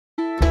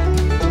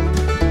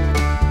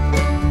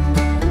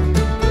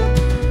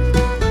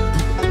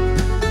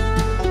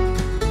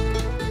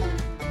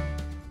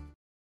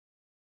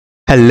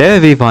Hello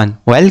everyone,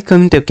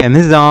 welcome to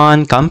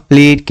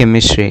Chemazon-Complete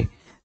Chemistry.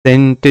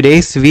 In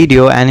today's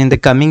video and in the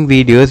coming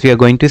videos, we are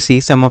going to see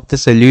some of the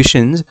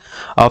solutions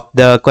of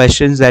the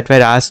questions that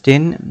were asked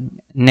in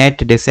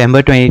NET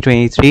December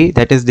 2023,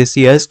 that is this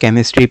year's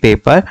chemistry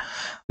paper.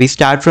 We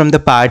start from the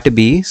part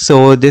B.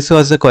 So this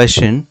was the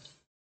question.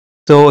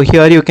 So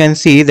here you can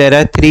see there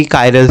are three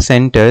chiral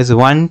centers,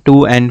 1,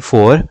 2 and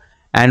 4,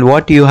 and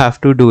what you have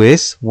to do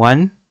is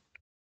 1,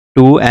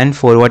 2 and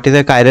 4. What is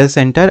a chiral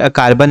center? A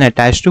carbon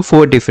attached to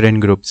 4 different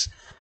groups.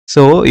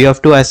 So you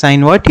have to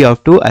assign what? You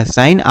have to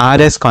assign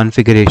RS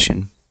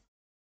configuration.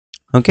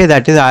 Okay,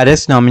 that is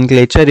RS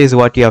nomenclature is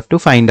what you have to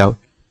find out.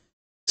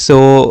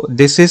 So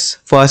this is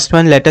first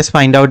one. Let us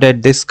find out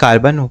that this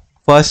carbon,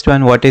 first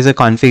one, what is a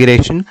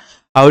configuration?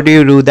 How do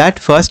you do that?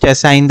 First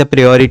assign the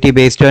priority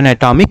based on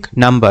atomic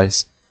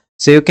numbers.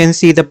 So you can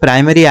see the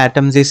primary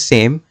atoms is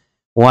same,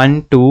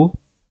 1, 2,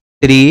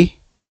 3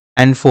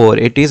 and 4.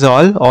 It is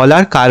all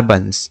are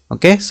carbons.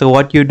 Okay, so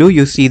what you do,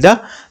 you see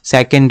the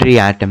secondary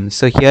atoms.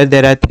 So here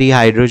there are 3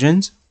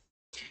 hydrogens,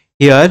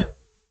 here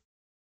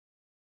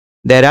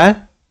there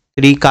are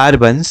 3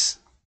 carbons.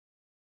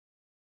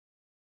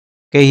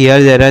 Okay, here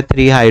there are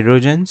 3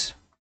 hydrogens.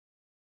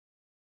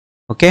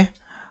 Okay,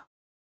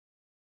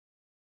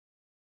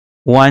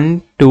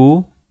 1,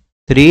 2,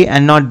 3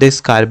 and not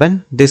this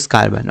carbon, this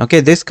carbon.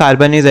 Okay, this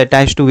carbon is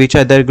attached to which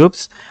other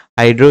groups?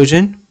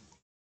 Hydrogen,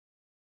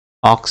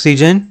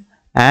 oxygen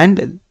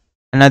and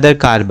another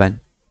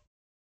carbon.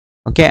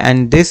 Okay,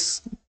 and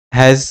this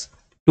has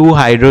 2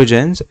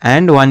 hydrogens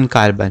and 1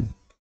 carbon.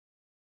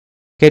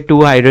 Okay,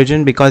 2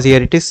 hydrogen because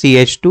here it is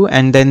CH2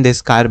 and then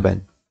this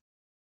carbon.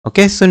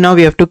 Okay, so now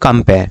we have to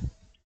compare.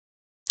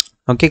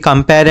 Okay,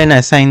 compare and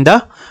assign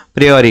the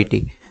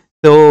priority.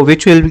 So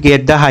which will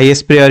get the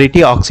highest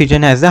priority?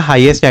 Oxygen has the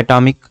highest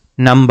atomic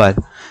number,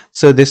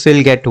 so this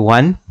will get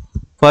 1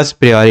 first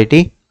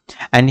priority,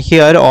 and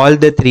here all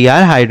the 3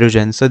 are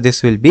hydrogen, so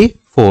this will be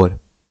 4.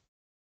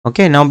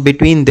 Okay, now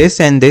between this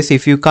and this,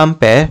 if you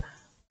compare,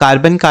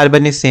 carbon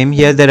is same.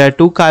 Here there are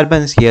 2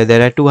 carbons, here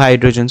there are 2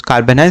 hydrogens.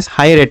 Carbon has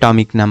higher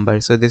atomic number,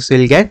 so this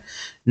will get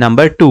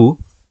number 2.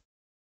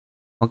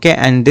 Okay,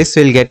 and this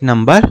will get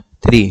number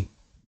 3.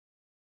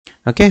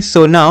 Okay,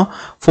 so now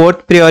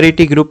fourth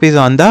priority group is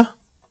on the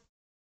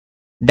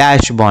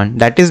dash bond,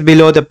 that is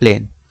below the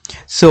plane.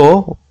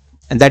 So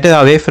that is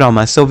away from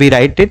us, so we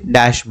write it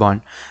dash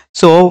bond.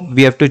 So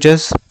we have to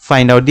just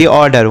find out the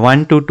order,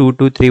 1 to 2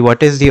 to 3.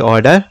 What is the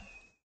order?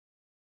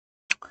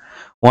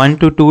 1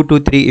 to 2 to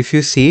 3. If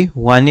you see,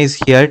 1 is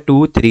here,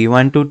 2, 3.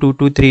 1 to 2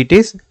 to 3, it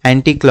is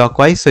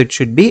anti-clockwise, so it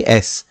should be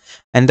S.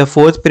 And the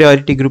fourth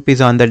priority group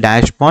is on the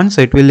dash bond,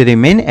 so it will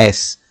remain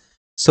S.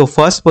 So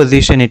first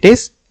position it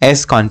is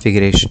S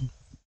configuration.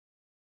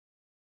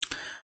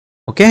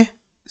 Okay,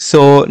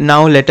 so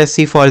now let us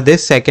see for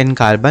this second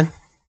carbon.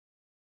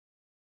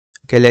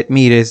 Okay, let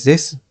me erase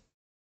this.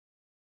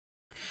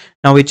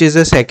 Now which is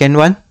the second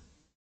one?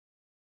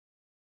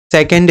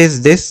 Second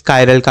is this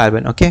chiral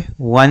carbon. Okay,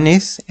 one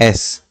is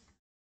S.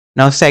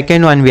 Now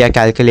second one we are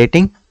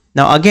calculating.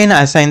 Now again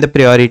assign the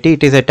priority.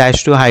 It is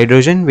attached to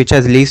hydrogen which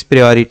has least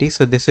priority,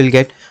 so this will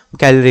get,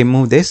 okay, I'll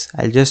remove this,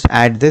 I'll just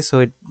add this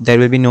so there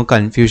will be no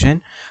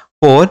confusion.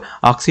 4,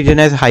 oxygen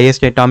has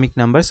highest atomic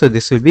number, so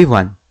this will be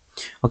 1.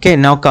 Okay,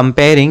 now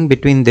comparing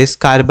between this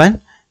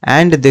carbon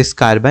and this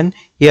carbon,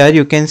 here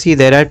you can see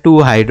there are 2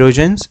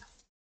 hydrogens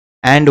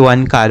and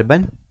 1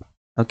 carbon.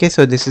 Okay,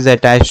 so this is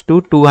attached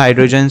to 2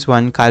 hydrogens,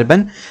 1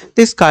 carbon.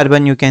 This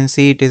carbon you can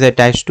see it is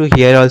attached to,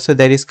 here also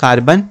there is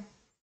carbon,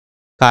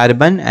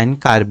 carbon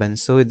and carbon,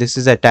 so this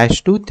is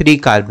attached to 3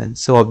 carbons.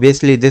 So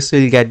obviously this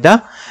will get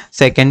the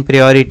second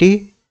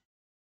priority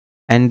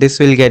and this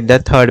will get the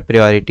third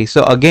priority.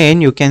 So again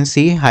you can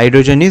see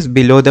hydrogen is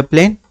below the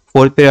plane,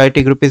 fourth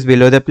priority group is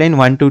below the plane,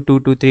 1 to 2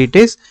 to 3 it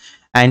is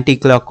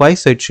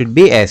anti-clockwise, so it should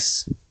be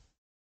S.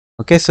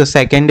 Okay, so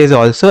second is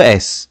also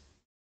S.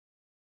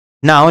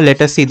 Now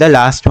let us see the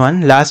last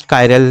one, last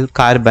chiral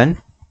carbon.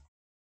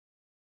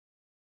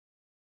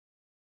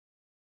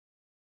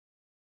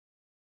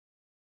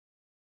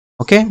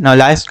 Okay, now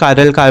last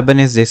chiral carbon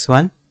is this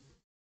one.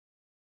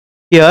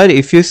 Here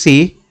if you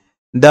see,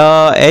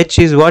 the H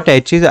is what?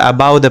 H is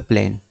above the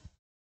plane.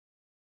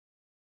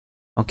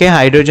 Okay,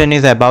 hydrogen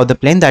is above the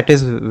plane, that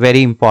is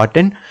very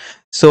important.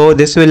 So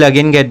this will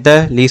again get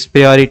the least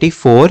priority,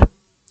 4.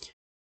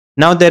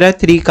 Now there are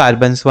 3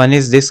 carbons, one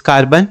is this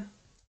carbon.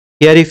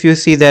 Here if you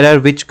see there are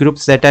which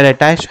groups that are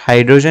attached?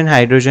 Hydrogen,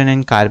 hydrogen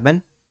and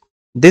carbon.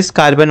 This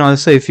carbon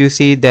also if you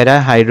see there are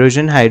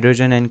hydrogen,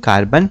 hydrogen and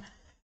carbon.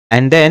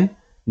 And then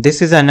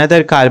this is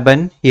another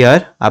carbon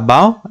here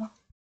above.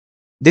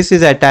 This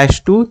is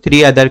attached to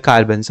 3 other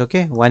carbons.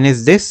 Okay, one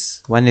is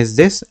this,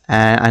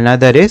 and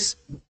another is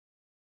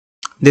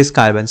this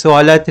carbon. So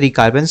all are 3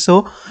 carbons.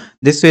 So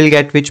this will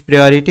get which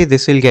priority?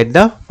 This will get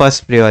the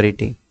first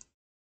priority.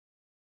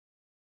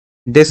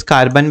 This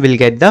carbon will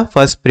get the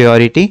first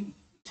priority.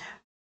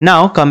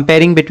 Now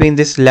comparing between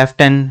this left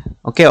and,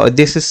 okay,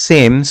 this is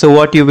same, so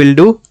what you will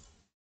do?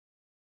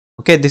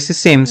 Okay, this is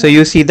same, so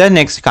you see the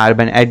next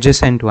carbon,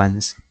 adjacent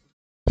ones.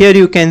 Here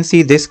you can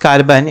see this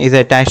carbon is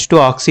attached to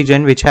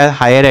oxygen, which has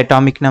higher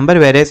atomic number,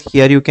 whereas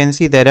here you can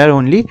see there are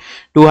only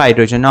 2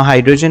 hydrogen. Now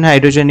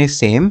hydrogen is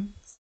same.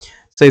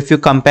 So if you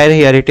compare,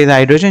 here it is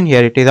hydrogen,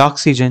 here it is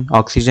oxygen.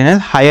 Oxygen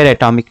has higher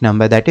atomic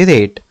number, that is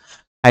 8.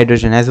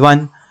 Hydrogen has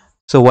 1.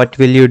 So what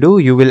will you do?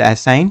 You will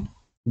assign,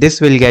 this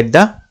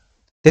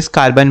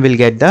carbon will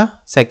get the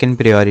second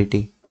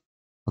priority.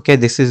 Okay,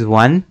 this is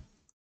 1,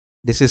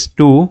 this is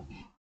 2,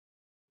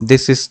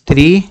 this is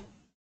 3,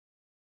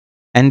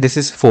 and this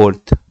is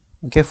 4th.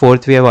 Okay,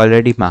 4th we have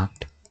already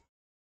marked.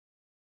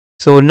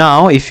 So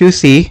now if you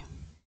see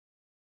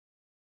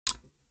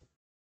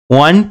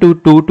 1 to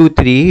 2 to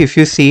 3, if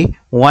you see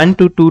 1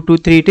 to 2 to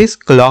 3, it is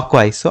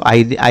clockwise. So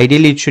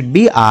ideally it should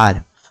be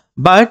R.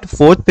 But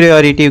 4th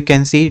priority, you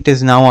can see it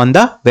is now on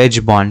the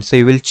wedge bond. So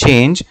you will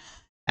change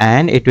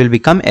and it will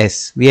become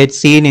S. We had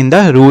seen in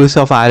the rules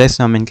of RS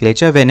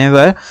nomenclature,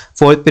 whenever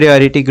 4th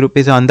priority group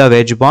is on the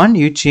wedge bond,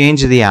 you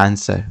change the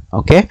answer.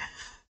 Okay.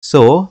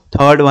 So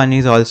third one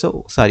is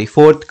also, sorry,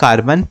 4th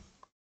carbon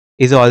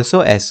is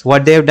also S.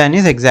 What they have done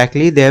is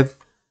exactly they have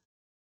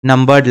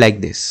numbered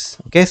like this.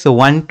 Okay. So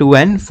 1, 2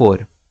 and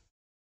 4.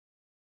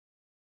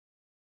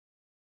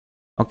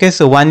 Okay.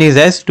 So 1 is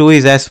S, 2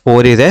 is S,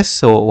 4 is S.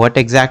 So what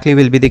exactly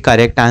will be the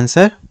correct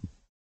answer?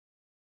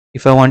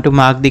 If I want to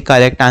mark the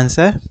correct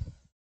answer,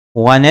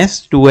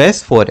 1S,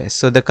 2S, 4S.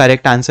 So the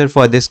correct answer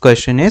for this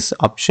question is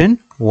option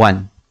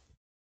 1.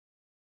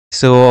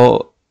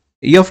 So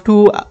you have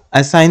to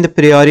assign the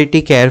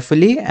priority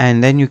carefully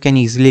and then you can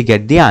easily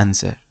get the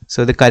answer.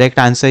 So the correct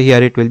answer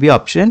here, it will be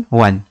option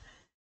 1.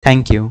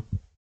 Thank you.